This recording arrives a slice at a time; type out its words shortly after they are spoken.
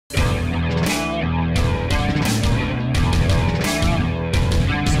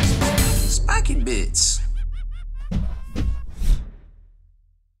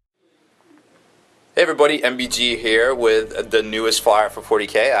Hey everybody, MBG here with the newest flyer for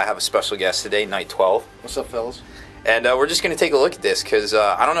 40K. I have a special guest today, Night 12. What's up, fellas? And we're just going to take a look at this because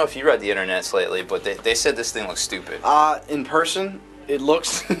I don't know if you read the internets lately, but they said this thing looks stupid. In person, it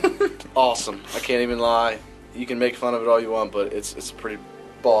looks awesome. I can't even lie. You can make fun of it all you want, but it's a pretty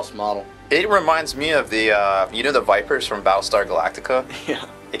boss model. It reminds me of the, you know the Vipers from Battlestar Galactica? Yeah.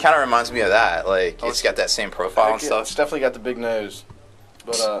 It kind of reminds me of that. Like, it's got that same profile and stuff. It's definitely got the big nose.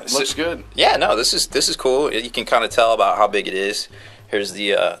 But it looks good. Yeah, no, this is cool. You can kind of tell about how big it is. Here's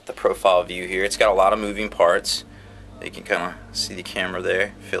the profile view here. It's got a lot of moving parts. You can kind of see the camera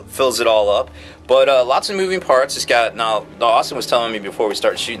there. Fills it all up. But lots of moving parts. It's got, now Austin was telling me before we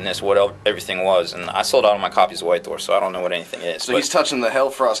started shooting this what everything was, and I sold out of my copies of White Door, so I don't know what anything is. So he's touching the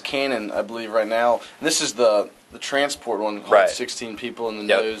Hellfrost cannon, I believe, right now. And this is the transport one. Right. 16 people in the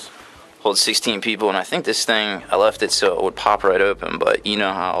nose. Holds 16 people, and I think this thing, I left it so it would pop right open, but you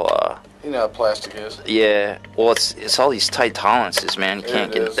know how you know how plastic is. Yeah, well, it's all these tight tolerances, man. You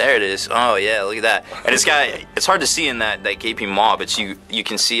can't get it. There it is. Oh yeah, look at that. And it's hard to see in that gaping maw, but you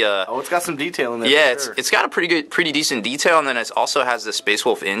can see oh, it's got some detail in there. Yeah, sure. it's got a pretty decent detail, and then it also has the Space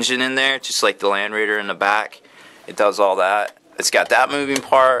Wolf engine in there, just like the Land Raider in the back. It does all that. It's got that moving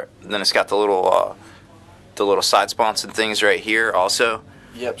part. Then it's got the little side spawns and things right here also.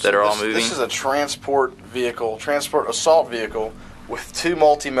 Yep, that are all moving. This is a transport assault vehicle with 2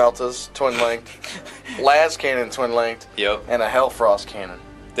 multi-meltas, twin length, las cannon, twin length, and a Hellfrost cannon.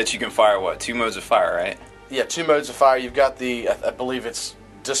 That you can fire, what, 2 modes of fire, right? Yeah, 2 modes of fire. You've got the, I believe it's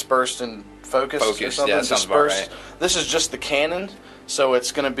dispersed and focused or something. Yeah, that sounds about right. This is just the cannon, so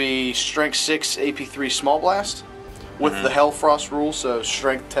it's going to be strength 6 AP3 small blast with the Hellfrost rule, so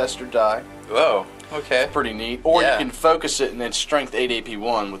strength test or die. Whoa. Okay. Pretty neat. Or you can focus it and then strength 8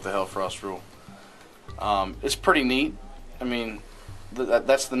 AP1 with the Hellfrost rule. It's pretty neat. I mean,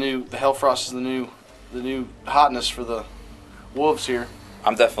 that's the Hellfrost is the new hotness for the wolves here.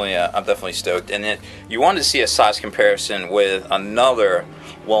 I'm definitely stoked. And then you wanted to see a size comparison with another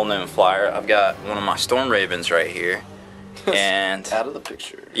well-known flyer. I've got one of my Stormravens right here, and out of the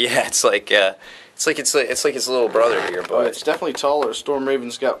picture. Yeah, it's like his little brother here, but it's definitely taller.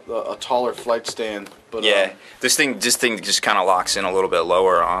 Stormraven's got a taller flight stand, but yeah, this thing just kind of locks in a little bit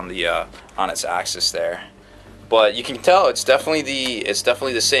lower on the on its axis there. But you can tell it's definitely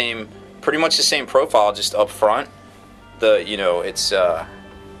the same, pretty much the same profile, just up front. It's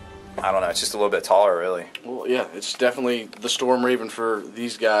I don't know, it's just a little bit taller, really. Well, yeah, it's definitely the Stormraven for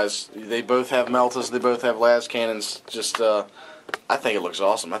these guys. They both have meltas, they both have las cannons. Just I think it looks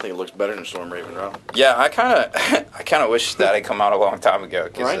awesome. I think it looks better than Stormraven, right? Yeah, I kind of wish that had come out a long time ago,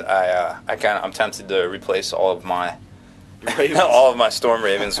 because I'm tempted to replace all of my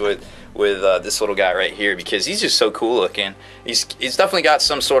Stormravens with this little guy right here, because he's just so cool looking. He's definitely got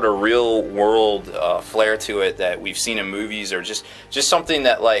some sort of real world flair to it that we've seen in movies, or just something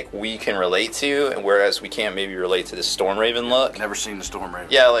that like we can relate to, and whereas we can't maybe relate to the Stormraven look. Never seen the Stormraven.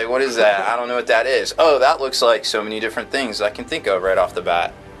 Yeah, like what is that? I don't know what that is. Oh, that looks like so many different things I can think of right off the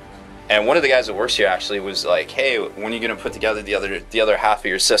bat. And one of the guys that works here actually was like, "Hey, when are you gonna put together the other half of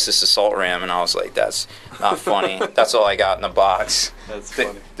your Cestus assault ram?" And I was like, "That's not funny. That's all I got in the box." That's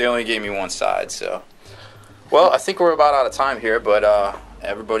funny. They only gave me one side, so. Well, I think we're about out of time here, but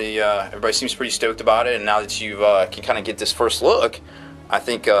everybody seems pretty stoked about it. And now that you can kind of get this first look, I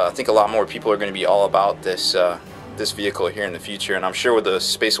think a lot more people are going to be all about this vehicle here in the future. And I'm sure with the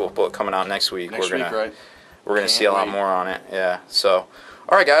Space Wolf book coming out next week, we're gonna see a lot more on it. Yeah. So.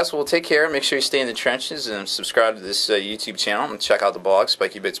 All right, guys, well, take care. Make sure you stay in the trenches and subscribe to this YouTube channel, and check out the blog,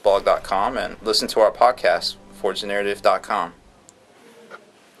 spikybitsblog.com, and listen to our podcast, forgethenarrative.com.